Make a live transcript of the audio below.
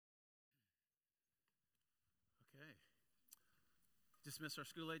dismiss our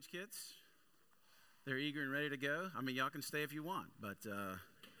school-age kids. They're eager and ready to go. I mean, y'all can stay if you want, but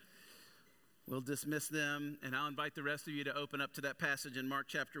we'll dismiss them, and I'll invite the rest of you to open up to that passage in Mark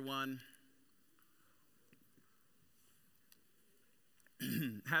chapter 1.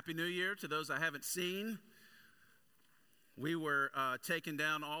 Happy New Year to those I haven't seen. We were taking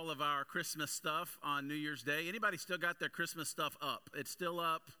down all of our Christmas stuff on New Year's Day. Anybody still got their Christmas stuff up? It's still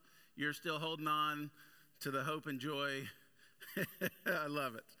up. You're still holding on to the hope and joy. I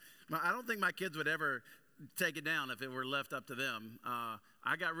love it. I don't think my kids would ever take it down if it were left up to them.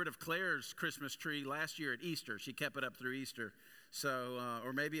 I got rid of Claire's Christmas tree last year at Easter. She kept it up through Easter. So,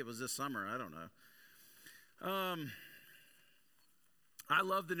 or maybe it was this summer. I don't know. I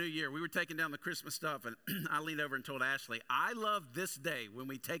love the new year. We were taking down the Christmas stuff, and I leaned over and told Ashley, I love this day when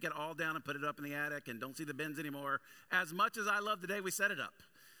we take it all down and put it up in the attic and don't see the bins anymore, as much as I love the day we set it up.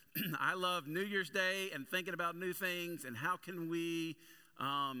 I love New Year's Day and thinking about new things and how can we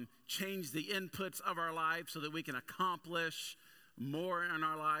change the inputs of our life so that we can accomplish more in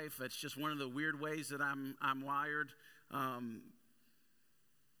our life. It's just one of the weird ways that I'm wired.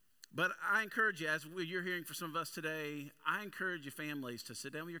 But I encourage you, as you're hearing from some of us today, I encourage you families to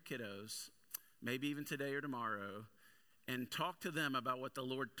sit down with your kiddos, maybe even today or tomorrow, and talk to them about what the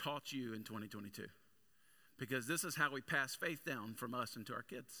Lord taught you in 2022. Because this is how we pass faith down from us into our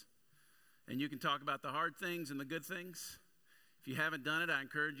kids. And you can talk about the hard things and the good things. If you haven't done it, I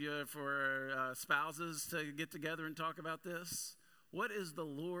encourage you for spouses to get together and talk about this. What is the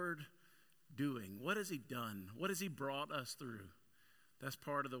Lord doing? What has He done? What has He brought us through? That's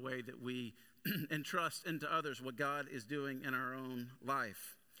part of the way that we entrust into others what God is doing in our own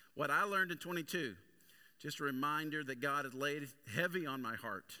life. What I learned in 22, just a reminder that God has laid heavy on my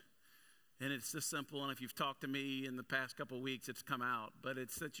heart. And it's this simple, and if you've talked to me in the past couple of weeks, it's come out. But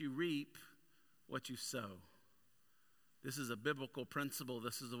it's that you reap what you sow. This is a biblical principle.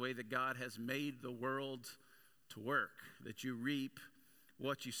 This is the way that God has made the world to work, that you reap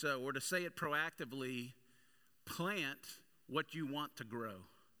what you sow. Or to say it proactively, plant what you want to grow.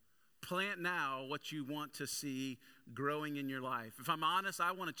 Plant now what you want to see growing in your life. If I'm honest,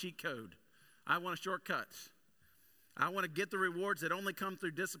 I want a cheat code. I want a shortcut. I want to get the rewards that only come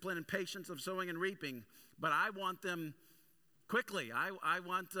through discipline and patience of sowing and reaping, but I want them quickly. I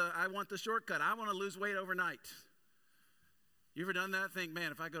want the shortcut. I want to lose weight overnight. You ever done that? Think,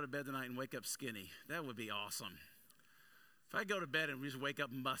 man, if I go to bed tonight and wake up skinny, that would be awesome. If I go to bed and just wake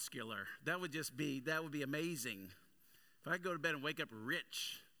up muscular, that would be amazing. If I go to bed and wake up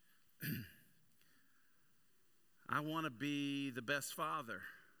rich, I want to be the best father.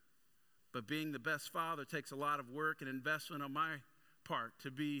 But being the best father takes a lot of work and investment on my part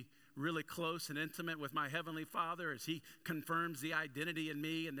to be really close and intimate with my Heavenly Father as He confirms the identity in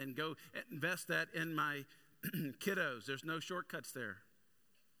me and then go invest that in my kiddos. There's no shortcuts there.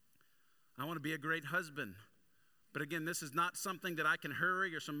 I want to be a great husband. But again, this is not something that I can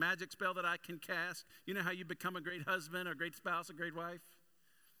hurry or some magic spell that I can cast. You know how you become a great husband, a great spouse, a great wife?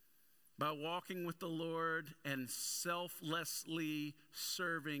 By walking with the Lord and selflessly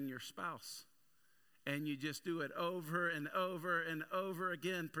serving your spouse. And you just do it over and over and over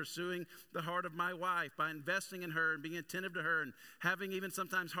again, pursuing the heart of my wife by investing in her and being attentive to her and having even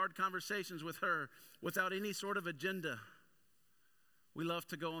sometimes hard conversations with her without any sort of agenda. We love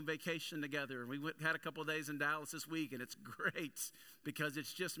to go on vacation together. We had a couple of days in Dallas this week, and it's great because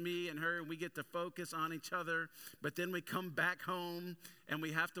it's just me and her, and we get to focus on each other. But then we come back home, and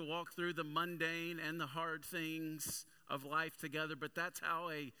we have to walk through the mundane and the hard things of life together. But that's how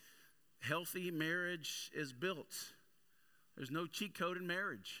a healthy marriage is built. There's no cheat code in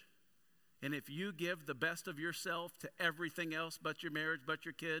marriage. And if you give the best of yourself to everything else but your marriage, but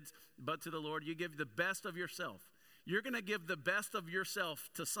your kids, but to the Lord, you give the best of yourself. You're going to give the best of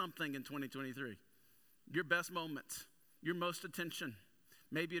yourself to something in 2023. Your best moments, your most attention.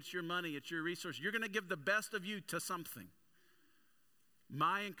 Maybe it's your money, it's your resources. You're going to give the best of you to something.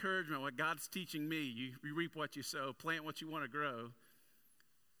 My encouragement, what God's teaching me, you reap what you sow, plant what you want to grow,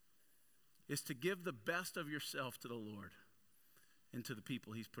 is to give the best of yourself to the Lord and to the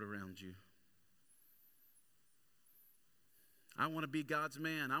people He's put around you. I want to be God's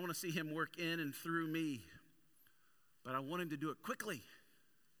man. I want to see Him work in and through me. But I want Him to do it quickly.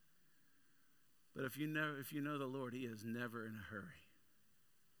 But if you know the Lord, He is never in a hurry.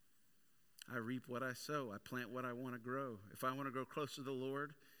 I reap what I sow. I plant what I want to grow. If I want to grow closer to the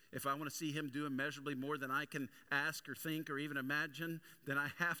Lord, if I want to see Him do immeasurably more than I can ask or think or even imagine, then I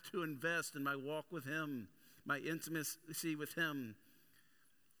have to invest in my walk with Him, my intimacy with Him.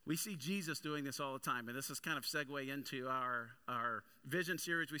 We see Jesus doing this all the time, and this is kind of segue into our vision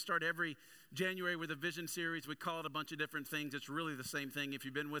series. We start every January with a vision series. We call it a bunch of different things. It's really the same thing. If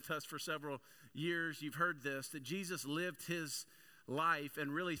you've been with us for several years, you've heard this, that Jesus lived his life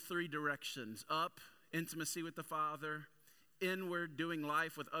in really three directions: up, intimacy with the Father; inward, doing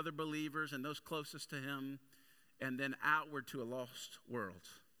life with other believers and those closest to him; and then outward to a lost world.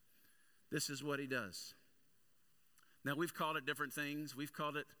 This is what he does. Now, we've called it different things. We've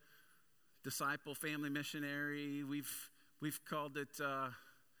called it disciple, family, missionary. We've called it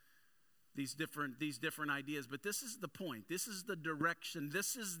these different ideas. But this is the point. This is the direction.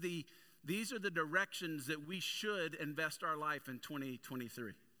 These are the directions that we should invest our life in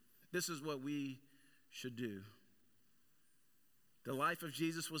 2023. This is what we should do. The life of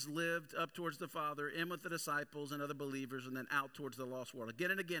Jesus was lived up towards the Father, in with the disciples and other believers, and then out towards the lost world. Again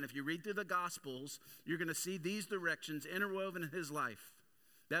and again, if you read through the Gospels, you're going to see these directions interwoven in his life.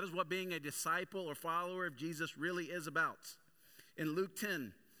 That is what being a disciple or follower of Jesus really is about. In Luke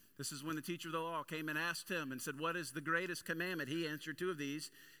 10, this is when the teacher of the law came and asked him and said, "What is the greatest commandment?" He answered two of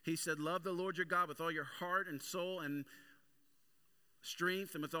these. He said, "Love the Lord your God with all your heart and soul and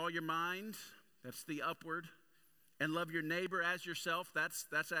strength and with all your mind." That's the upward. "And love your neighbor as yourself." That's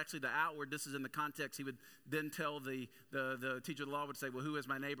actually the outward. This is in the context. He would then tell the teacher of the law would say, "Well, who is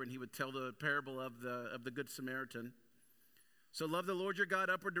my neighbor?" And he would tell the parable of the Good Samaritan. So love the Lord your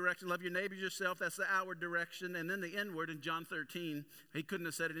God, upward direction. Love your neighbor as yourself. That's the outward direction. And then the inward in John 13. He couldn't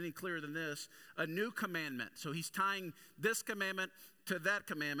have said it any clearer than this. A new commandment. So he's tying this commandment to that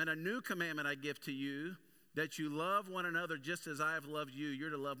commandment. "A new commandment I give to you, that you love one another just as I have loved you." You're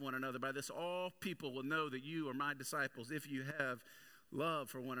to love one another. "By this all people will know that you are my disciples, if you have love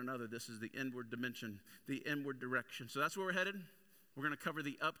for one another." This is the inward dimension, the inward direction. So that's where we're headed. We're going to cover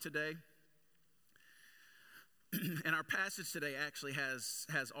the up today. And our passage today actually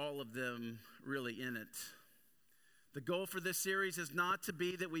has all of them really in it. The goal for this series is not to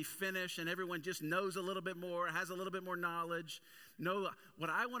be that we finish and everyone just knows a little bit more, has a little bit more knowledge. No, what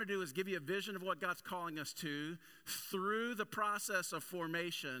I want to do is give you a vision of what God's calling us to through the process of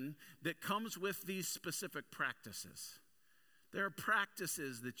formation that comes with these specific practices. There are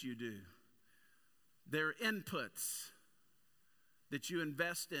practices that you do. There are inputs that you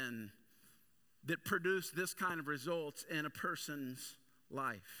invest in that produce this kind of results in a person's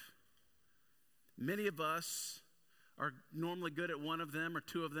life. Many of us are normally good at one of them or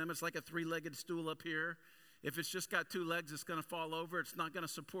two of them. It's like a three-legged stool up here. If it's just got two legs, it's going to fall over. It's not going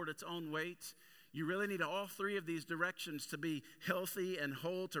to support its own weight. You really need all three of these directions to be healthy and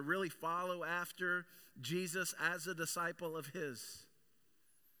whole, to really follow after Jesus as a disciple of his.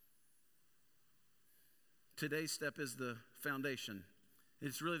 Today's step is the foundation.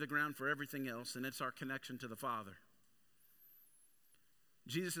 It's really the ground for everything else, and it's our connection to the Father.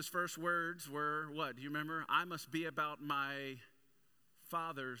 Jesus' first words were what? Do you remember? "I must be about my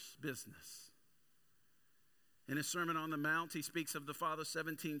Father's business." In his Sermon on the Mount, he speaks of the Father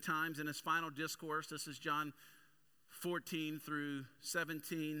 17 times. In his final discourse, this is John 14 through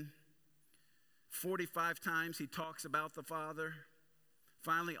 17, 45 times he talks about the Father.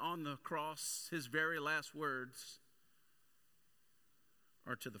 Finally, on the cross, his very last words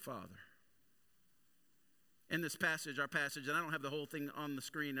are to the Father. In this passage, our passage, and I don't have the whole thing on the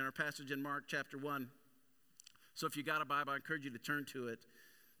screen, in our passage in Mark chapter 1. So if you got a Bible, I encourage you to turn to it.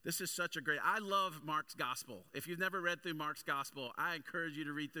 This is such a great, I love Mark's gospel. If you've never read through Mark's gospel, I encourage you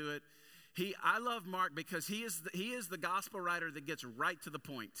to read through it. I love Mark because he is the gospel writer that gets right to the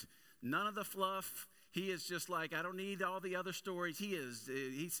point. None of the fluff. He is just like, I don't need all the other stories.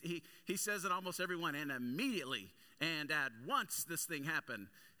 He says in almost every one, and immediately and at once this thing happened.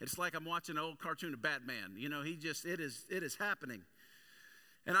 It's like I'm watching an old cartoon of Batman. You know, it is happening.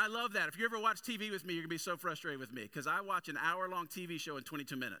 And I love that. If you ever watch TV with me, you're going to be so frustrated with me because I watch an hour-long TV show in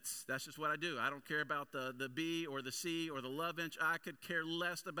 22 minutes. That's just what I do. I don't care about the B or the C or the love inch. I could care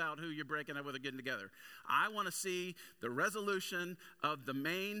less about who you're breaking up with or getting together. I want to see the resolution of the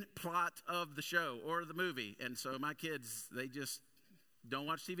main plot of the show or the movie. And so my kids, they just don't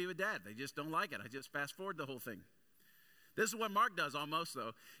watch TV with Dad. They just don't like it. I just fast forward the whole thing. This is what Mark does almost,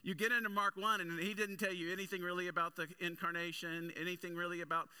 though. You get into Mark 1, and he didn't tell you anything really about the incarnation, anything really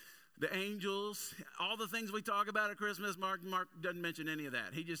about the angels, all the things we talk about at Christmas. Mark doesn't mention any of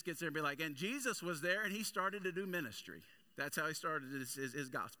that. He just gets there and be like, and Jesus was there, and he started to do ministry. That's how he started his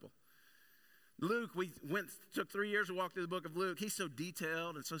gospel. Luke, took 3 years to walk through the book of Luke. He's so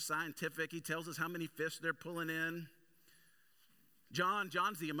detailed and so scientific. He tells us how many fish they're pulling in.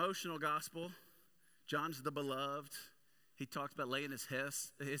 John's the emotional gospel. John's the beloved. He talks about laying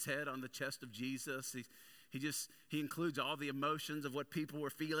his head on the chest of Jesus. He includes all the emotions of what people were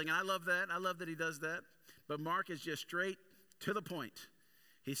feeling. And I love that. I love that he does that. But Mark is just straight to the point.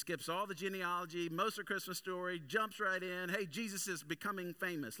 He skips all the genealogy, most of the Christmas story, jumps right in. Hey, Jesus is becoming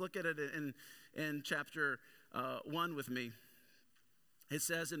famous. Look at it in chapter 1 with me. It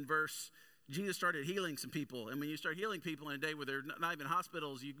says in verse, Jesus started healing some people. And when you start healing people in a day where they're not even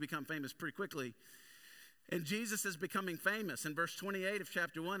hospitals, you become famous pretty quickly. And Jesus is becoming famous. In verse 28 of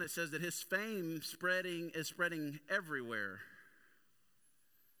chapter 1, it says that his fame is spreading everywhere.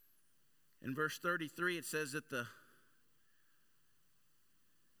 In verse 33, it says that the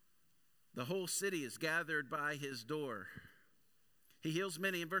whole city is gathered by his door. He heals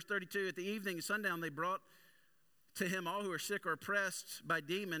many. In verse 32, at the evening and sundown, they brought to him all who are sick or oppressed by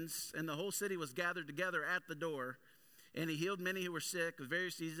demons, and the whole city was gathered together at the door. And he healed many who were sick with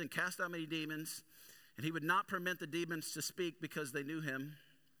various diseases and cast out many demons. And he would not permit the demons to speak because they knew him.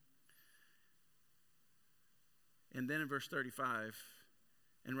 And then in verse 35,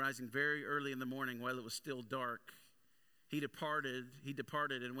 and rising very early in the morning while it was still dark, he departed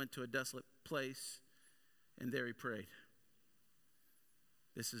and went to a desolate place, and there he prayed.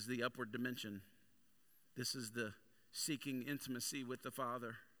 This is the upward dimension. This is the seeking intimacy with the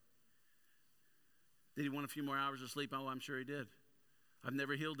Father. Did he want a few more hours of sleep? Oh, I'm sure he did. I've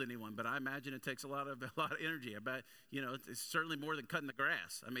never healed anyone, but I imagine it takes a lot of energy. I bet, it's certainly more than cutting the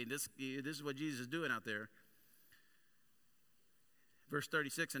grass. I mean, this is what Jesus is doing out there. Verse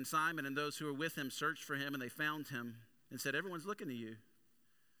 36, and Simon and those who were with him searched for him, and they found him and said, everyone's looking to you.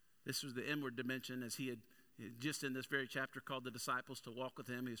 This was the inward dimension, as he had just in this very chapter called the disciples to walk with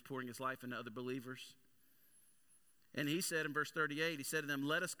him. He was pouring his life into other believers. And he said in verse 38, he said to them,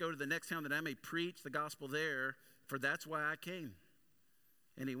 let us go to the next town that I may preach the gospel there, for that's why I came.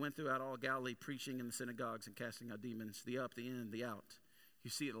 And he went throughout all Galilee, preaching in the synagogues and casting out demons, the up, the in, the out. You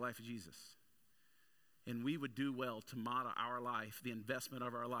see it in the life of Jesus. And we would do well to model our life, the investment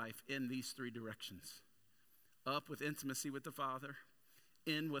of our life, in these three directions. Up with intimacy with the Father,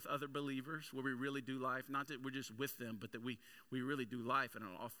 in with other believers, where we really do life. Not that we're just with them, but that we really do life in an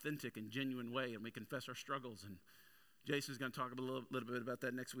authentic and genuine way, and we confess our struggles. And Jason's going to talk a little bit about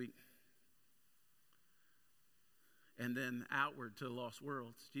that next week. And then outward to the lost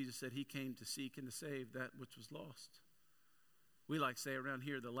worlds. Jesus said he came to seek and to save that which was lost. We like to say around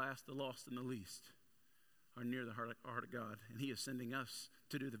here, the last, the lost, and the least are near the heart of God. And he is sending us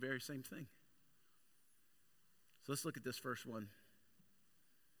to do the very same thing. So let's look at this first one.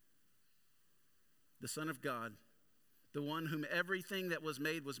 The Son of God, the one whom everything that was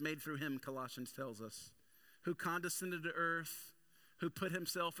made through him, Colossians tells us, who condescended to earth, who put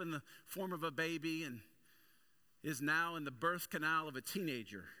himself in the form of a baby and is now in the birth canal of a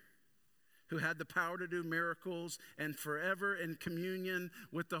teenager, who had the power to do miracles and forever in communion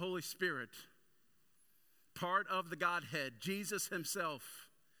with the Holy Spirit. Part of the Godhead, Jesus himself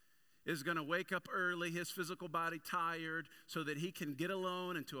is going to wake up early, his physical body tired, so that he can get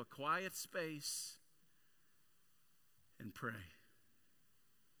alone into a quiet space and pray.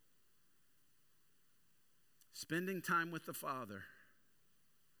 Spending time with the Father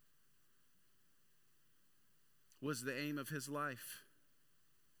was the aim of his life.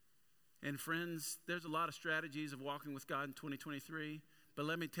 And friends, there's a lot of strategies of walking with God in 2023, but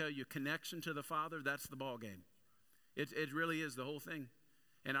let me tell you, connection to the Father, that's the ball game. It really is the whole thing.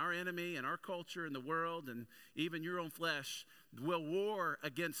 And our enemy and our culture and the world and even your own flesh will war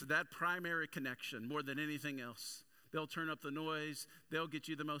against that primary connection more than anything else. They'll turn up the noise. They'll get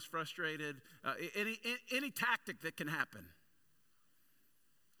you the most frustrated. Any tactic that can happen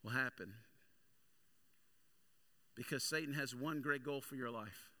will happen. Because Satan has one great goal for your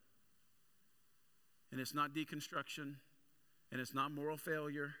life. And it's not deconstruction. And it's not moral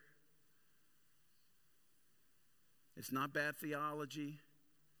failure. It's not bad theology.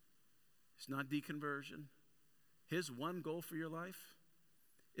 It's not deconversion. His one goal for your life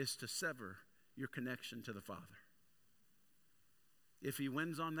is to sever your connection to the Father. If he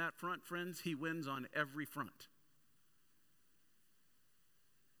wins on that front, friends, he wins on every front.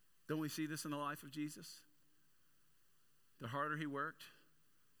 Don't we see this in the life of Jesus? The harder he worked,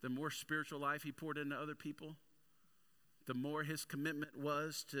 the more spiritual life he poured into other people, the more his commitment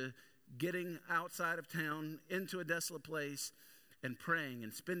was to getting outside of town into a desolate place and praying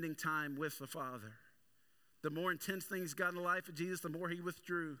and spending time with the Father. The more intense things got in the life of Jesus, the more he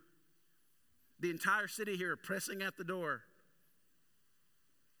withdrew. The entire city here pressing at the door.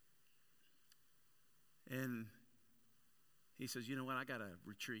 And he says, you know what, I got to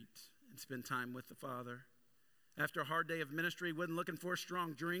retreat and spend time with the Father. After a hard day of ministry, he wasn't looking for a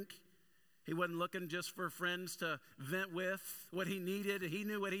strong drink. He wasn't looking just for friends to vent with. What he needed, he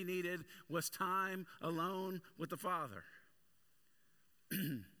knew what he needed was time alone with the Father.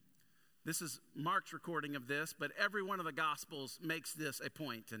 This is Mark's recording of this, but every one of the Gospels makes this a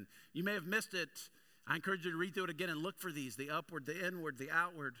point. And you may have missed it. I encourage you to read through it again and look for these, the upward, the inward, the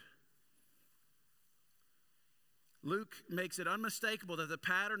outward. Luke makes it unmistakable that the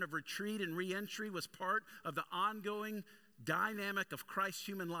pattern of retreat and re-entry was part of the ongoing dynamic of Christ's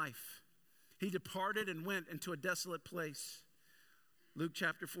human life. He departed and went into a desolate place. Luke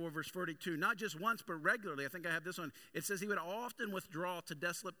chapter 4, verse 42. Not just once, but regularly. I think I have this one. It says he would often withdraw to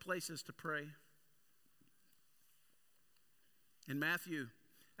desolate places to pray. In Matthew,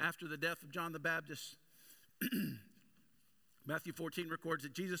 after the death of John the Baptist, Matthew 14 records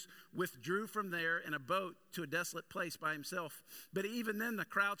that Jesus withdrew from there in a boat to a desolate place by himself. But even then, the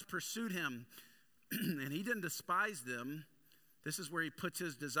crowds pursued him, and he didn't despise them. This is where he puts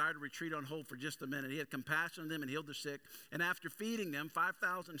his desire to retreat on hold for just a minute. He had compassion on them and healed the sick. And after feeding them,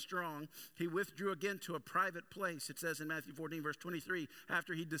 5,000 strong, he withdrew again to a private place. It says in Matthew 14, verse 23,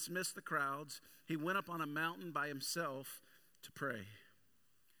 after he dismissed the crowds, he went up on a mountain by himself to pray.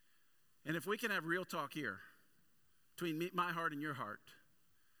 And if we can have real talk here, between my heart and your heart,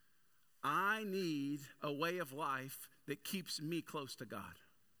 I need a way of life that keeps me close to God.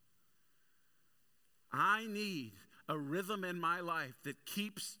 I need a rhythm in my life that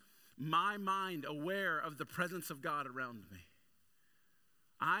keeps my mind aware of the presence of God around me.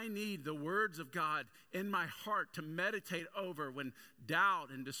 I need the words of God in my heart to meditate over when doubt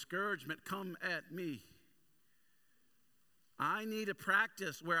and discouragement come at me. I need a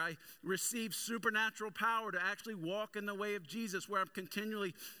practice where I receive supernatural power to actually walk in the way of Jesus, where I'm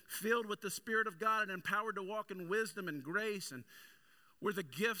continually filled with the Spirit of God and empowered to walk in wisdom and grace, and where the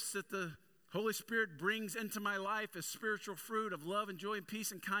gifts that the Holy Spirit brings into my life as spiritual fruit of love and joy and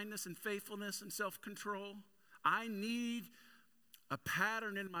peace and kindness and faithfulness and self-control. I need a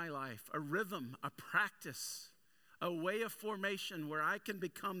pattern in my life, a rhythm, a practice, a way of formation where I can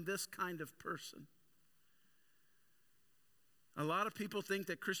become this kind of person. A lot of people think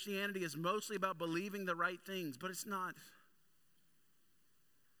that Christianity is mostly about believing the right things, but it's not.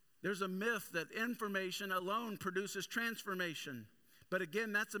 There's a myth that information alone produces transformation. But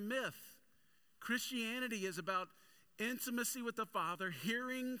again, that's a myth. Christianity is about intimacy with the Father,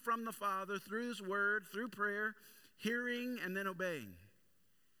 hearing from the Father through His Word, through prayer, hearing and then obeying.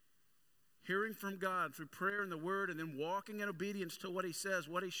 Hearing from God through prayer and the Word, and then walking in obedience to what He says,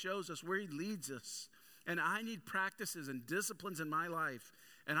 what He shows us, where He leads us. And I need practices and disciplines in my life,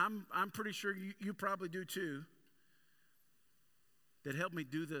 and I'm pretty sure you probably do too, that help me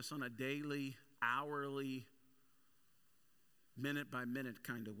do this on a daily, hourly, minute by minute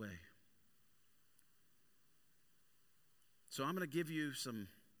kind of way. So I'm going to give you some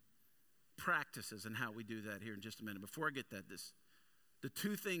practices in how we do that here in just a minute. Before I get that, the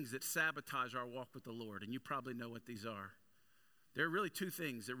two things that sabotage our walk with the Lord, and you probably know what these are. There are really two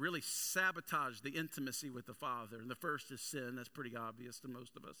things that really sabotage the intimacy with the Father. And the first is sin. That's pretty obvious to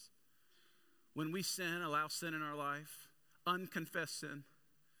most of us. When we sin, allow sin in our life, unconfessed sin,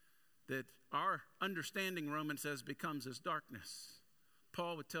 that our understanding, Romans says, becomes as darkness.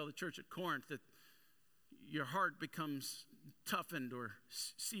 Paul would tell the church at Corinth that your heart becomes toughened or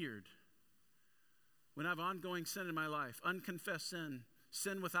seared. When I have ongoing sin in my life, unconfessed sin,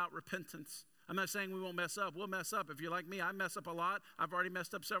 sin without repentance. I'm not saying we won't mess up. We'll mess up. If you're like me, I mess up a lot. I've already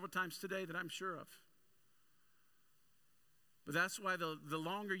messed up several times today that I'm sure of. But that's why the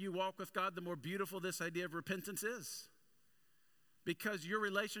longer you walk with God, the more beautiful this idea of repentance is. Because your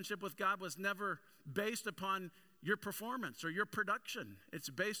relationship with God was never based upon your performance or your production. It's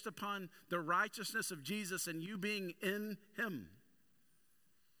based upon the righteousness of Jesus and you being in Him.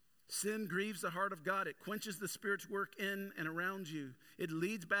 Sin grieves the heart of God. It quenches the Spirit's work in and around you. It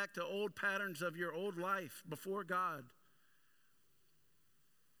leads back to old patterns of your old life before God.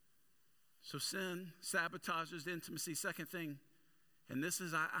 So sin sabotages the intimacy. Second thing, and this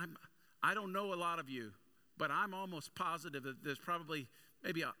is, I don't know a lot of you, but I'm almost positive that there's probably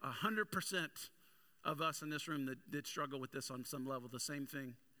maybe 100% of us in this room that struggle with this on some level. The same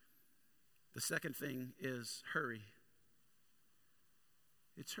thing. The second thing is hurry.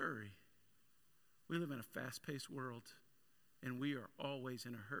 It's hurry. We live in a fast-paced world, and we are always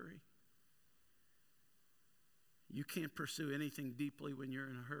in a hurry. You can't pursue anything deeply when you're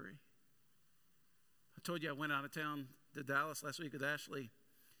in a hurry. I told you I went out of town to Dallas last week with Ashley.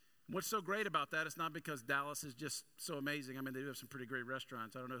 What's so great about that is not because Dallas is just so amazing. I mean, they do have some pretty great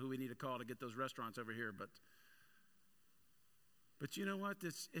restaurants. I don't know who we need to call to get those restaurants over here, but you know what?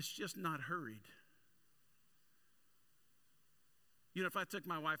 It's just not hurried. You know, if I took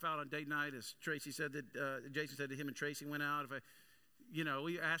my wife out on date night, as Tracy said that, Jason said that him and Tracy went out.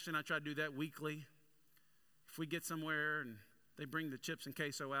 Ashley and I try to do that weekly. If we get somewhere and they bring the chips and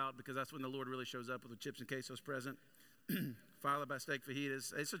queso out, because that's when the Lord really shows up with the chips and quesos present, followed by steak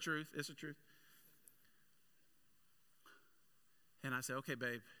fajitas. It's the truth. It's the truth. And I say, okay,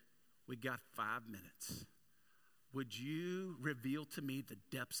 babe, we got 5 minutes. Would you reveal to me the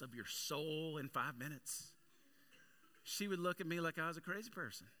depths of your soul in 5 minutes? She would look at me like I was a crazy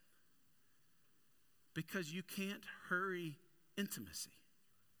person. Because you can't hurry intimacy.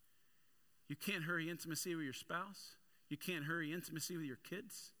 You can't hurry intimacy with your spouse. You can't hurry intimacy with your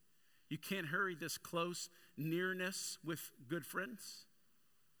kids. You can't hurry this close nearness with good friends.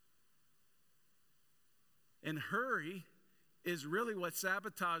 And hurry is really what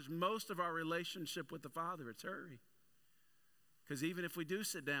sabotaged most of our relationship with the Father. It's hurry. Because even if we do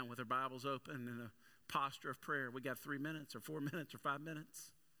sit down with our Bibles open in a posture of prayer, we got 3 minutes or 4 minutes or 5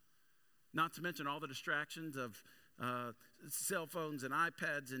 minutes. Not to mention all the distractions of cell phones and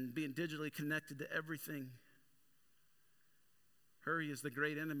iPads and being digitally connected to everything. Hurry is the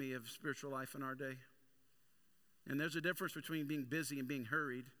great enemy of spiritual life in our day. And there's a difference between being busy and being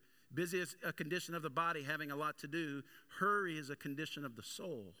hurried. Busy is a condition of the body, having a lot to do. Hurry is a condition of the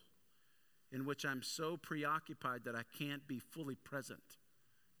soul, in which I'm so preoccupied that I can't be fully present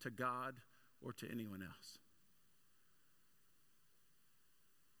to God or to anyone else.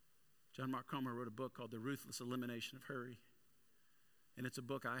 John Mark Comer wrote a book called The Ruthless Elimination of Hurry. And it's a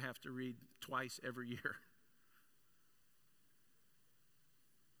book I have to read twice every year.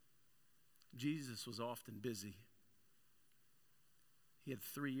 Jesus was often busy. He had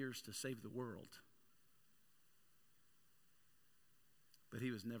 3 years to save the world. But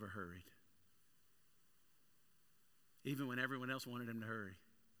he was never hurried. Even when everyone else wanted him to hurry.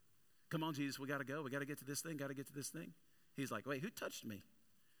 Come on, Jesus, we got to go. We got to get to this thing, got to get to this thing. He's like, wait, who touched me?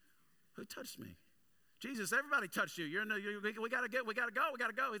 Who touched me? Jesus, everybody touched you. We got to go, we got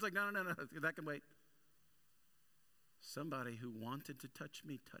to go. He's like, no, that can wait. Somebody who wanted to touch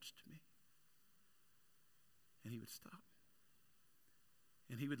me touched me. And he would stop.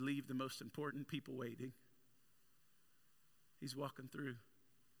 And he would leave the most important people waiting. He's walking through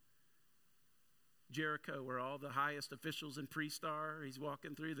Jericho, where all the highest officials and priests are. He's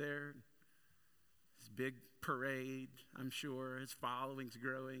walking through there. This big parade, I'm sure. His following's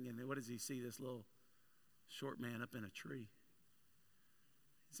growing. And what does he see? This little short man up in a tree.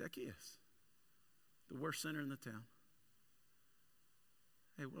 Zacchaeus, the worst sinner in the town.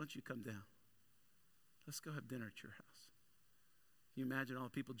 Hey, why don't you come down? Let's go have dinner at your house. Can you imagine all the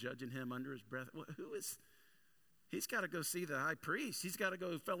people judging him under his breath? Who is... He's got to go see the high priest. He's got to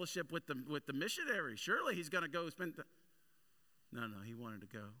go fellowship with the missionary. Surely he's going to go spend... No, he wanted to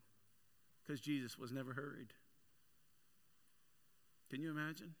go. Because Jesus was never hurried. Can you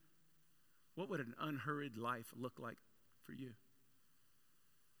imagine? What would an unhurried life look like for you?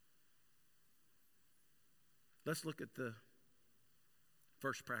 Let's look at the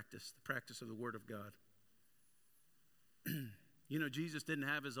first practice, the practice of the Word of God. You know, Jesus didn't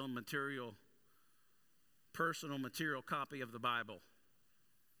have his own personal material copy of the Bible.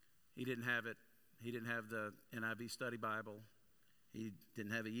 He didn't have it. He didn't have the NIV study Bible. He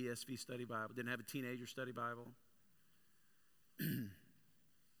didn't have an ESV study Bible. Didn't have a teenager study Bible.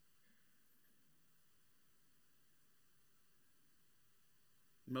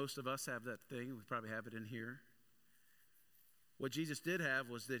 Most of us have that thing. We probably have it in here. What Jesus did have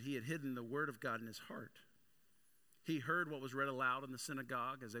was that he had hidden the Word of God in his heart. He heard what was read aloud in the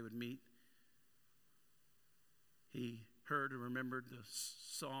synagogue as they would meet. He heard and remembered the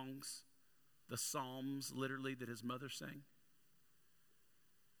songs, the psalms, literally, that his mother sang.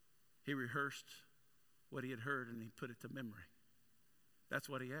 He rehearsed what he had heard and he put it to memory. That's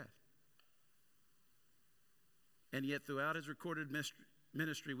what he had. And yet, throughout his recorded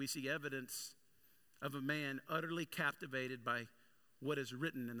ministry, we see evidence of a man utterly captivated by what is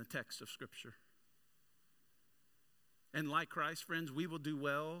written in the text of Scripture. And like Christ, friends, we will do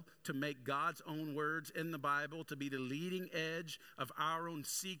well to make God's own words in the Bible to be the leading edge of our own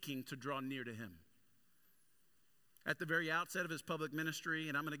seeking to draw near to him. At the very outset of his public ministry,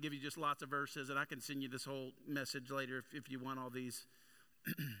 and I'm going to give you just lots of verses, and I can send you this whole message later if you want all these.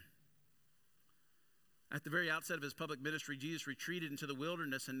 At the very outset of his public ministry, Jesus retreated into the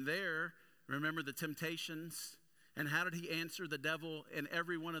wilderness, and there, remember the temptations. And how did he answer the devil in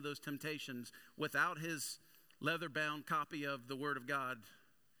every one of those temptations without his leather-bound copy of the Word of God?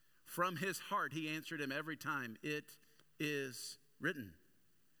 From his heart, he answered him every time. It is written.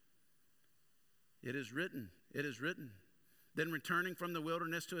 It is written. It is written. Then returning from the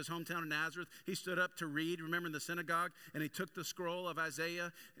wilderness to his hometown of Nazareth, he stood up to read, remember, in the synagogue, and he took the scroll of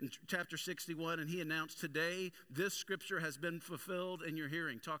Isaiah in chapter 61, and he announced, "Today, this scripture has been fulfilled in your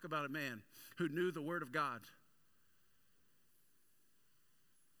hearing." Talk about a man who knew the word of God.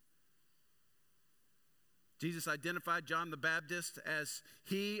 Jesus identified John the Baptist as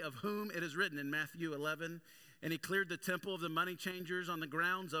he of whom it is written in Matthew 11, and he cleared the temple of the money changers on the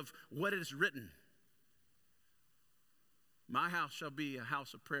grounds of what is written. "My house shall be a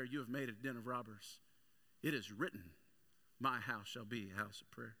house of prayer. You have made it a den of robbers. It is written, my house shall be a house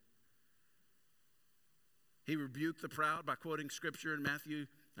of prayer." He rebuked the proud by quoting scripture in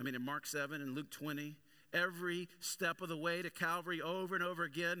Mark 7 and Luke 20. Every step of the way to Calvary, over and over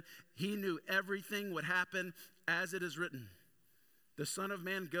again, he knew everything would happen as it is written. The Son of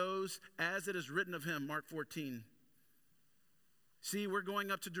Man goes as it is written of him, Mark 14. "See, we're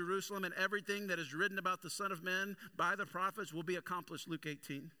going up to Jerusalem, and everything that is written about the Son of Man by the prophets will be accomplished," Luke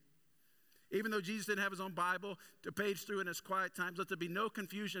 18. Even though Jesus didn't have his own Bible to page through in his quiet times, let there be no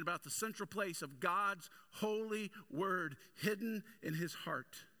confusion about the central place of God's holy word hidden in his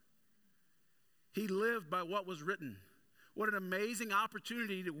heart. He lived by what was written. What an amazing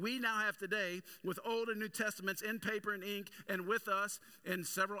opportunity that we now have today with Old and New Testaments in paper and ink and with us in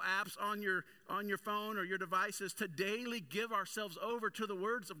several apps on your phone or your devices to daily give ourselves over to the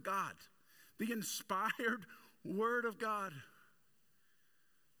words of God, the inspired word of God.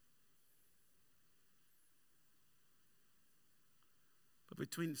 But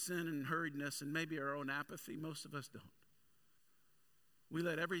between sin and hurriedness and maybe our own apathy, most of us don't. We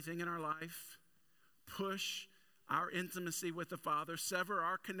let everything in our life push our intimacy with the Father, sever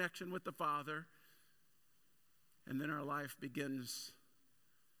our connection with the Father, and then our life begins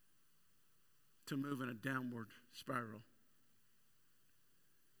to move in a downward spiral.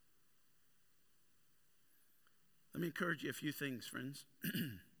 Let me encourage you a few things, friends.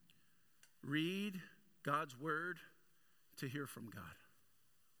 Read God's word to hear from God.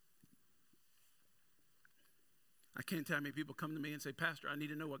 I can't tell how many people come to me and say, "Pastor, I need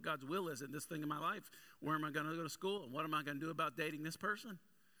to know what God's will is in this thing in my life. Where am I going to go to school? And what am I going to do about dating this person?"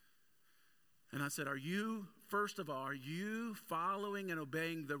 And I said, first of all, are you following and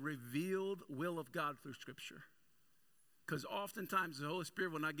obeying the revealed will of God through Scripture? Because oftentimes the Holy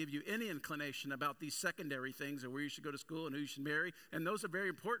Spirit will not give you any inclination about these secondary things, or where you should go to school and who you should marry. And those are very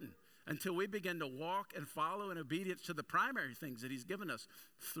important until we begin to walk and follow in obedience to the primary things that he's given us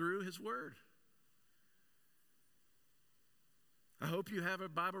through his word. I hope you have a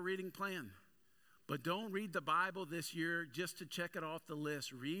Bible reading plan, but don't read the Bible this year just to check it off the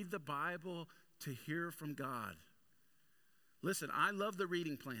list. Read the Bible to hear from God. Listen, I love the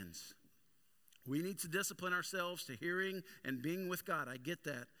reading plans. We need to discipline ourselves to hearing and being with God. I get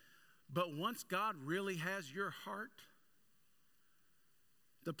that. But once God really has your heart,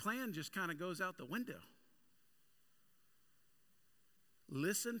 the plan just kind of goes out the window.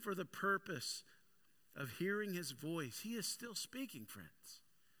 Listen for the purpose of hearing his voice. He is still speaking, friends.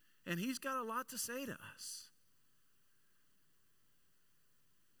 And he's got a lot to say to us.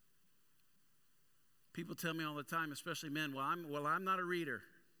 People tell me all the time, especially men, well, I'm not a reader.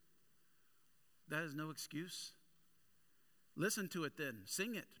 That is no excuse. Listen to it then.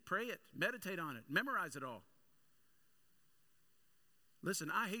 Sing it, pray it, meditate on it, memorize it all. Listen,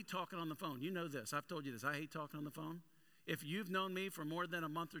 I hate talking on the phone. You know this. I've told you this. I hate talking on the phone. If you've known me for more than a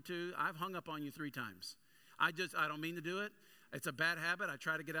month or two, I've hung up on you 3 times. I don't mean to do it. It's a bad habit. I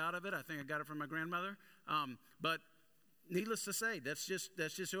try to get out of it. I think I got it from my grandmother. But needless to say, that's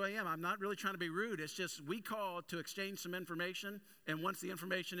just who I am. I'm not really trying to be rude. It's just we call to exchange some information, and once the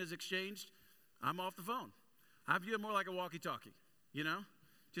information is exchanged, I'm off the phone. I view it more like a walkie-talkie, you know?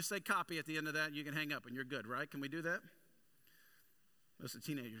 Just say copy at the end of that, and you can hang up, and you're good, right? Can we do that? Most of the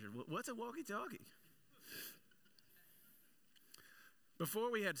teenagers are, what's a walkie-talkie?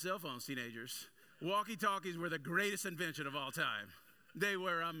 Before we had cell phones, teenagers, walkie-talkies were the greatest invention of all time. They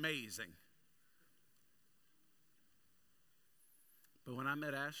were amazing. But when I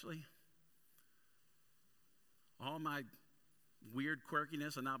met Ashley, all my weird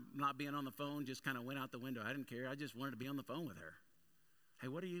quirkiness and not being on the phone just kind of went out the window. I didn't care. I just wanted to be on the phone with her. Hey,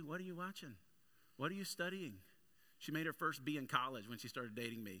 what are you watching? What are you studying? She made her first B in college when she started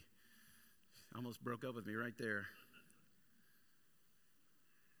dating me. Almost broke up with me right there.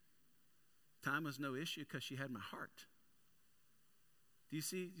 Time was no issue because she had my heart. Do you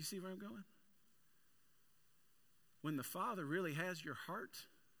see where I'm going? When the Father really has your heart,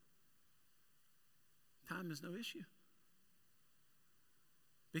 time is no issue.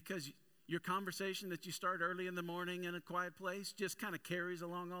 Because your conversation that you start early in the morning in a quiet place just kind of carries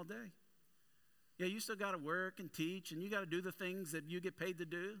along all day. Yeah, you still got to work and teach, and you got to do the things that you get paid to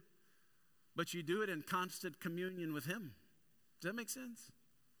do, but you do it in constant communion with him. Does that make sense?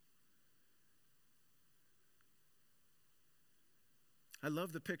 I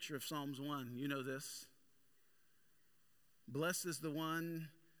love the picture of Psalms 1. You know this. Blessed is the one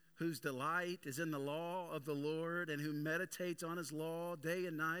whose delight is in the law of the Lord and who meditates on his law day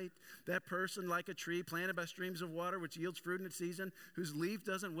and night. That person, like a tree planted by streams of water, which yields fruit in its season, whose leaf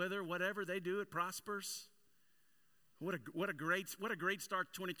doesn't wither. Whatever they do, it prospers. What a great start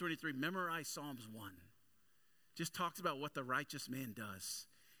to 2023. Memorize Psalms 1. Just talks about what the righteous man does.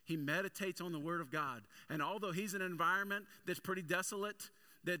 He meditates on the word of God. And although he's in an environment that's pretty desolate,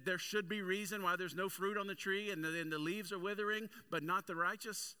 that there should be reason why there's no fruit on the tree and the leaves are withering, but not the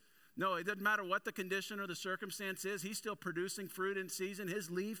righteous. No, it doesn't matter what the condition or the circumstance is. He's still producing fruit in season.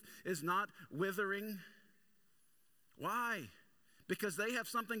 His leaf is not withering. Why? Because they have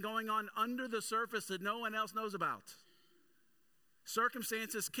something going on under the surface that no one else knows about.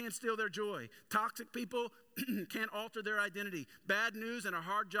 Circumstances can't steal their joy. Toxic people can't alter their identity. Bad news and a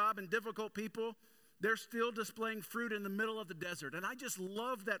hard job and difficult people, they're still displaying fruit in the middle of the desert. And I just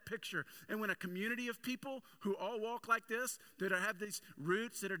love that picture. And when a community of people who all walk like this, that have these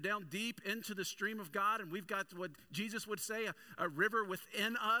roots that are down deep into the stream of God, and we've got what Jesus would say, a river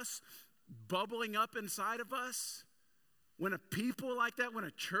within us, bubbling up inside of us. When a people like that, when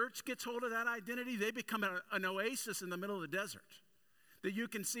a church gets hold of that identity, they become an oasis in the middle of the desert that you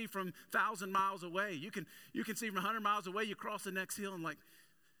can see from 1,000 miles away. You can see from 100 miles away, you cross the next hill and like,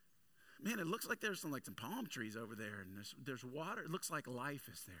 man, it looks like there's some palm trees over there and there's water. It looks like life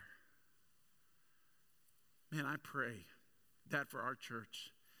is there. Man, I pray that for our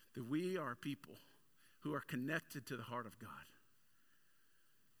church, that we are people who are connected to the heart of God.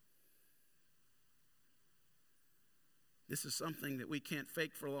 This is something that we can't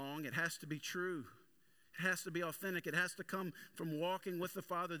fake for long. It has to be true. It has to be authentic. It has to come from walking with the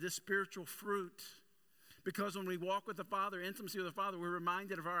Father, this spiritual fruit. Because when we walk with the Father, intimacy with the Father, we're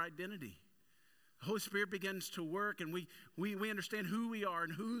reminded of our identity. The Holy Spirit begins to work and we understand who we are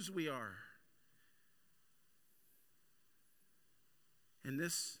and whose we are. And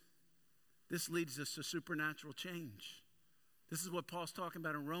this leads us to supernatural change. This is what Paul's talking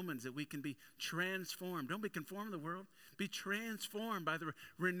about in Romans, that we can be transformed. Don't be conformed to the world. Be transformed by the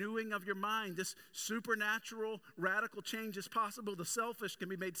renewing of your mind. This supernatural, radical change is possible. The selfish can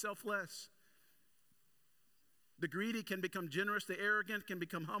be made selfless. The greedy can become generous. The arrogant can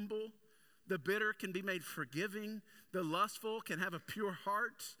become humble. The bitter can be made forgiving. The lustful can have a pure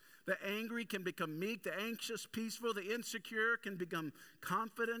heart. The angry can become meek. The anxious, peaceful. The insecure can become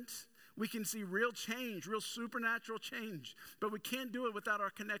confident. We can see real change, real supernatural change. But we can't do it without our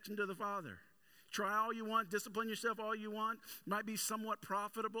connection to the Father. Try all you want, discipline yourself all you want. Might be somewhat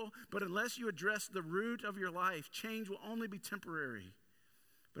profitable, but unless you address the root of your life, change will only be temporary.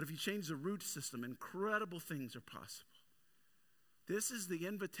 But if you change the root system, incredible things are possible. This is the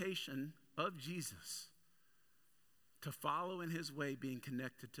invitation of Jesus to follow in his way, being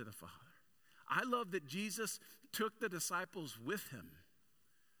connected to the Father. I love that Jesus took the disciples with him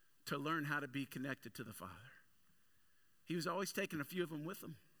to learn how to be connected to the Father. He was always taking a few of them with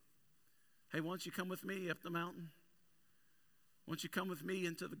him. Hey, why don't you come with me up the mountain? Why don't you come with me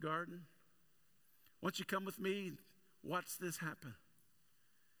into the garden? Why don't you come with me and watch this happen?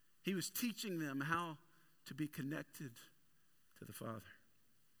 He was teaching them how to be connected to the Father.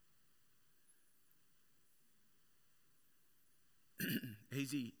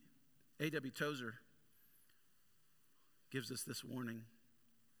 A.W. Tozer gives us this warning.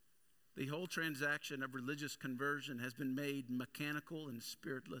 The whole transaction of religious conversion has been made mechanical and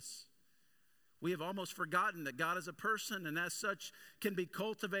spiritless. We have almost forgotten that God is a person and as such can be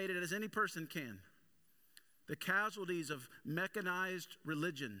cultivated as any person can. The casualties of mechanized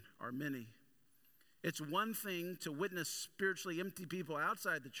religion are many. It's one thing to witness spiritually empty people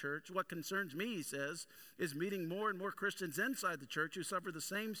outside the church. What concerns me, he says, is meeting more and more Christians inside the church who suffer the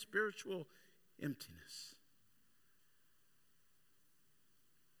same spiritual emptiness.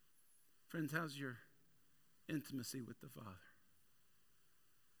 Friends, how's your intimacy with the Father?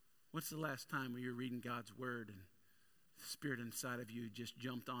 What's the last time when you're reading God's word and the Spirit inside of you just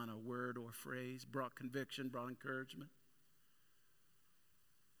jumped on a word or phrase, brought conviction, brought encouragement?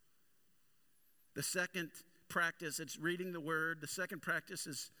 The second practice, it's reading the word. The second practice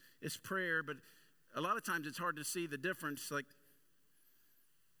is prayer, but a lot of times it's hard to see the difference.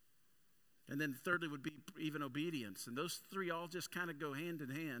 And then thirdly would be even obedience. And those three all just kind of go hand in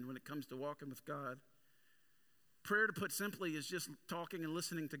hand when it comes to walking with God. Prayer, to put simply, is just talking and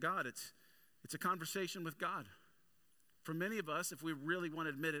listening to God. It's a conversation with God. For many of us, if we really want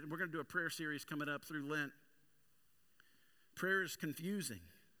to admit it, and we're going to do a prayer series coming up through Lent, prayer is confusing.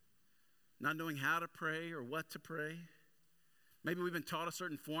 Not knowing how to pray or what to pray. Maybe we've been taught a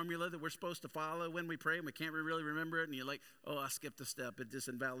certain formula that we're supposed to follow when we pray and we can't really remember it. And you're like, oh, I skipped a step. It just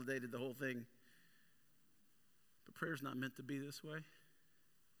invalidated the whole thing. But prayer's not meant to be this way.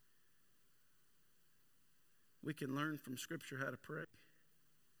 We can learn from Scripture how to pray.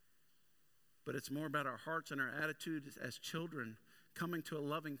 But it's more about our hearts and our attitudes as children coming to a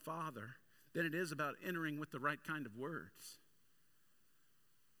loving Father than it is about entering with the right kind of words.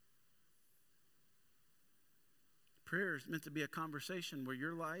 Prayer is meant to be a conversation where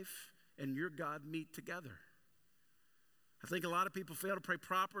your life and your God meet together. I think a lot of people fail to pray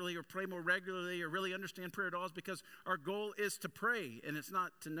properly or pray more regularly or really understand prayer at all is because our goal is to pray and it's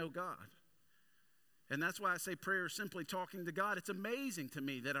not to know God. And that's why I say prayer is simply talking to God. It's amazing to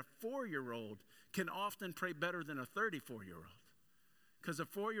me that a 4-year-old can often pray better than a 34-year-old because a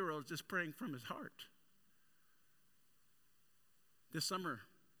 4-year-old is just praying from his heart. This summer,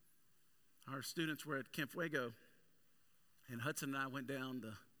 our students were at Camp Fuego. And Hudson and I went down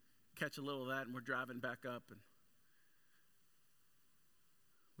to catch a little of that, and we're driving back up. And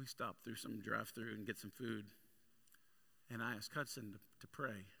we stopped through some drive-through and get some food. And I asked Hudson to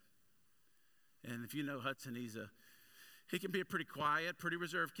pray. And if you know Hudson, he can be a pretty quiet, pretty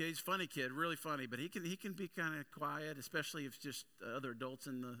reserved kid. He's a funny kid, really funny. But he can be kind of quiet, especially if it's just other adults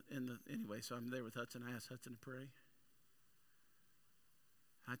in the anyway. So I'm there with Hudson. I asked Hudson to pray.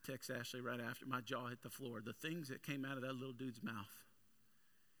 I text Ashley right after. My jaw hit the floor. The things that came out of that little dude's mouth.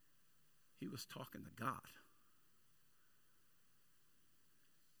 He was talking to God.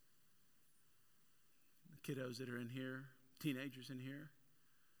 The kiddos that are in here, teenagers in here.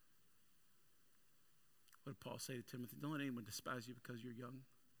 What did Paul say to Timothy? Don't let anyone despise you because you're young.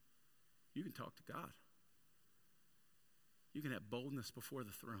 You can talk to God. You can have boldness before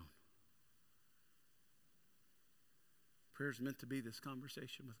the throne. Prayer is meant to be this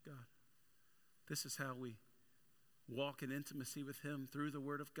conversation with God. This is how we walk in intimacy with Him through the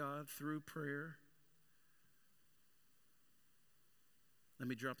Word of God, through prayer. Let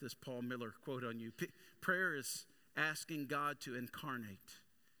me drop this Paul Miller quote on you. Prayer is asking God to incarnate,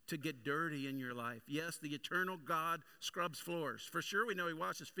 to get dirty in your life. Yes, the eternal God scrubs floors. For sure we know He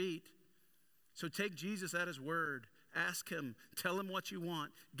washes feet. So take Jesus at His word. Ask Him. Tell Him what you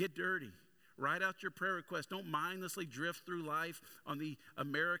want. Get dirty. Write out your prayer request. Don't mindlessly drift through life on the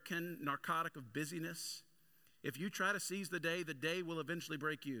American narcotic of busyness. If you try to seize the day will eventually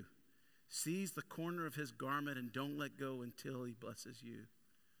break you. Seize the corner of His garment and don't let go until He blesses you.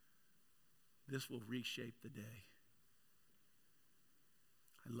 This will reshape the day.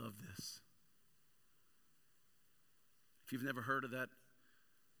 I love this. If you've never heard of that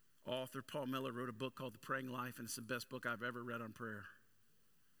author, Paul Miller wrote a book called The Praying Life, and it's the best book I've ever read on prayer.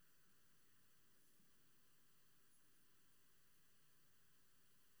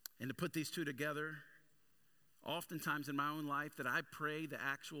 And to put these two together, oftentimes in my own life that I pray the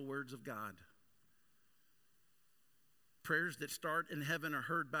actual words of God. Prayers that start in heaven are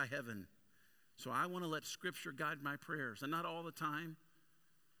heard by heaven. So I want to let Scripture guide my prayers. And not all the time,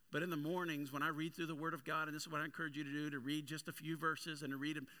 but in the mornings when I read through the Word of God, and this is what I encourage you to do, to read just a few verses and to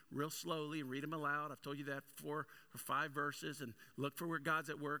read them real slowly and read them aloud. I've told you that 4 or 5 verses, and look for where God's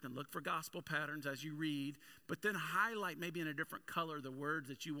at work and look for gospel patterns as you read. But then highlight maybe in a different color the words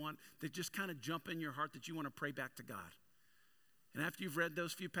that you want, that just kind of jump in your heart that you want to pray back to God. And after you've read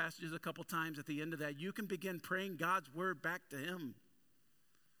those few passages a couple times, at the end of that, you can begin praying God's word back to Him.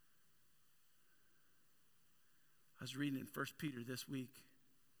 I was reading in 1 Peter this week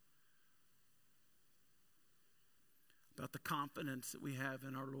about the confidence that we have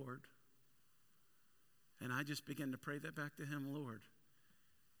in our Lord. And I just began to pray that back to Him. Lord,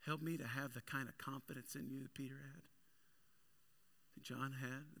 help me to have the kind of confidence in you that Peter had, that John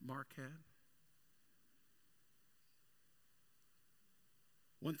had, that Mark had.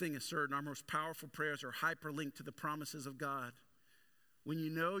 One thing is certain, our most powerful prayers are hyperlinked to the promises of God. When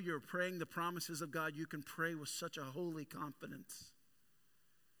you know you're praying the promises of God, you can pray with such a holy confidence.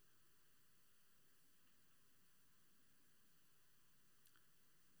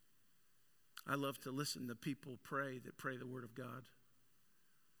 I love to listen to people pray that pray the Word of God.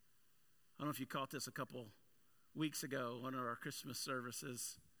 I don't know if you caught this a couple weeks ago, one of our Christmas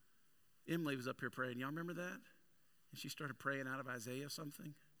services. Emily was up here praying. Y'all remember that? And she started praying out of Isaiah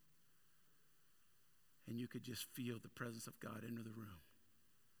something. And you could just feel the presence of God enter the room.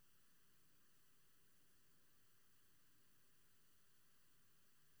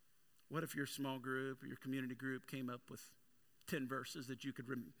 What if your small group or your community group came up with 10 verses that you could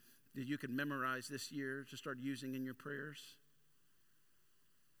that you can memorize this year to start using in your prayers.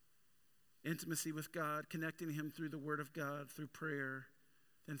 Intimacy with God, connecting him through the word of God, through prayer.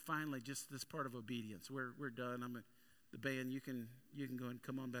 Then finally, just this part of obedience. We're done. The band, you can go and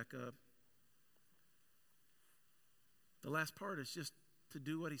come on back up. The last part is just to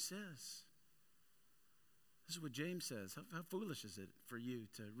do what he says. This is what James says. How foolish is it for you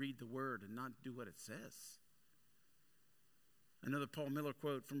to read the word and not do what it says? Another Paul Miller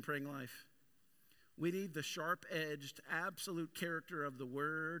quote from Praying Life. We need the sharp-edged, absolute character of the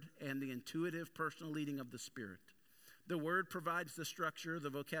word and the intuitive personal leading of the Spirit. The word provides the structure, the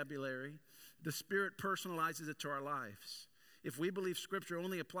vocabulary. The Spirit personalizes it to our lives. If we believe Scripture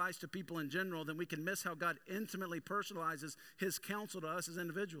only applies to people in general, then we can miss how God intimately personalizes his counsel to us as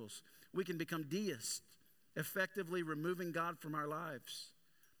individuals. We can become deists, effectively removing God from our lives.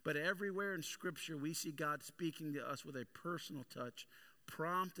 But everywhere in Scripture, we see God speaking to us with a personal touch,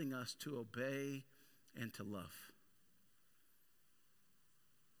 prompting us to obey and to love.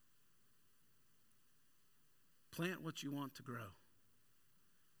 Plant what you want to grow.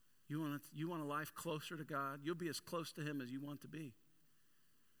 You want a life closer to God? You'll be as close to him as you want to be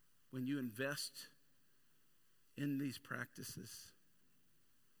when you invest in these practices.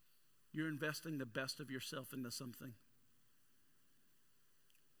 You're investing the best of yourself into something.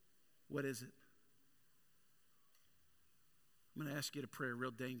 What is it? I'm going to ask you to pray a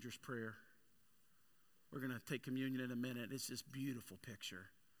real dangerous prayer. We're going to take communion in a minute. It's this beautiful picture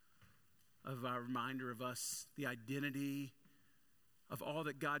of our reminder of us, the identity of all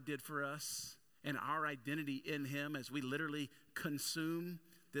that God did for us and our identity in him as we literally consume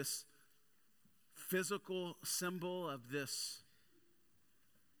this physical symbol of this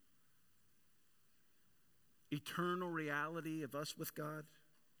eternal reality of us with God.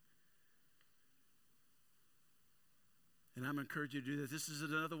 And I'm encouraging you to do this. This is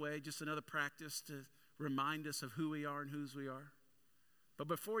another way, just another practice to remind us of who we are and whose we are. But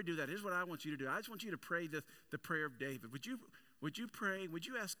before we do that, here's what I want you to do. I just want you to pray the prayer of David. Would you pray? Would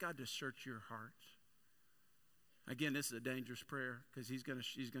you ask God to search your heart? Again, this is a dangerous prayer because he's going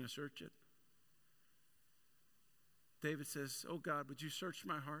to search it. David says, "Oh God, would you search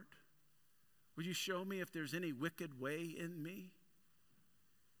my heart? Would you show me if there's any wicked way in me?"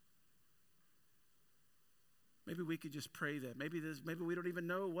 Maybe we could just pray that. Maybe we don't even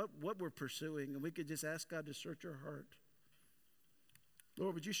know what we're pursuing, and we could just ask God to search our heart.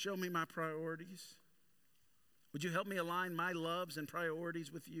 Lord, would you show me my priorities? Would you help me align my loves and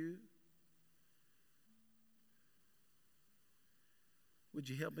priorities with you? Would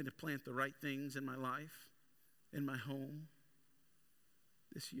you help me to plant the right things in my life, in my home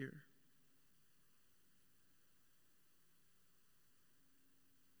this year?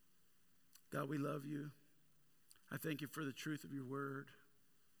 God, we love you. I thank you for the truth of your word.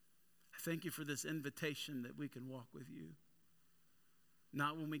 I thank you for this invitation that we can walk with you.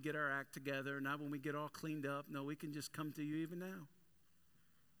 Not when we get our act together, not when we get all cleaned up. No, we can just come to you even now.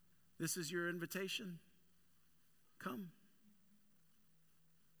 This is your invitation. Come.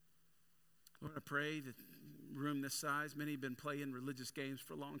 Lord, I pray that room this size, many have been playing religious games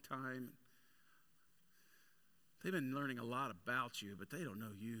for a long time. They've been learning a lot about you, but they don't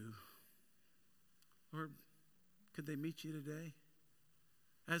know you. Lord, could they meet you today?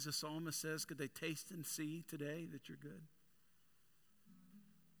 As the psalmist says, could they taste and see today that you're good?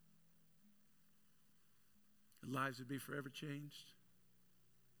 Their lives would be forever changed.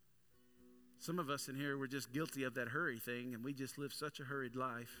 Some of us in here, we're just guilty of that hurry thing, and we just live such a hurried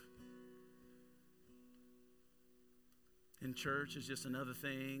life. And church is just another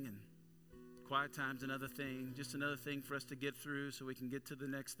thing, and quiet time's another thing, just another thing for us to get through so we can get to the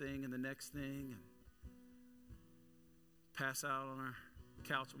next thing and the next thing and pass out on our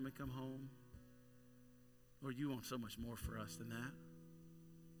couch when we come home. Lord, you want so much more for us than that.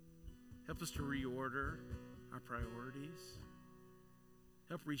 Help us to reorder our priorities.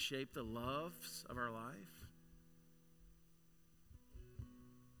 Help reshape the loves of our life.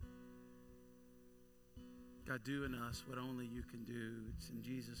 God, do in us what only you can do. It's in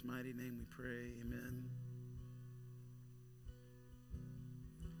Jesus' mighty name we pray. Amen.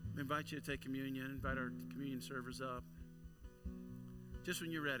 We invite you to take communion. Invite our communion servers up. Just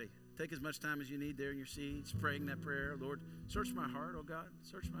when you're ready, take as much time as you need there in your seats, praying that prayer. Lord, search my heart, oh God,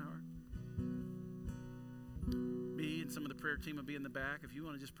 search my heart. Me and some of the prayer team will be in the back. If you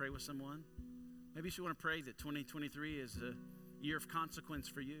want to just pray with someone, maybe you want to pray that 2023 is a year of consequence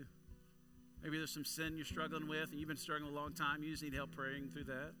for you. Maybe there's some sin you're struggling with and you've been struggling a long time. You just need help praying through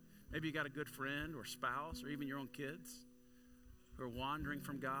that. Maybe you got a good friend or spouse or even your own kids who are wandering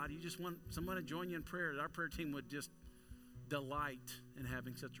from God. You just want someone to join you in prayer. Our prayer team would just delight in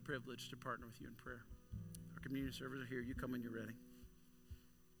having such a privilege to partner with you in prayer. Our community servers are here. You come when you're ready.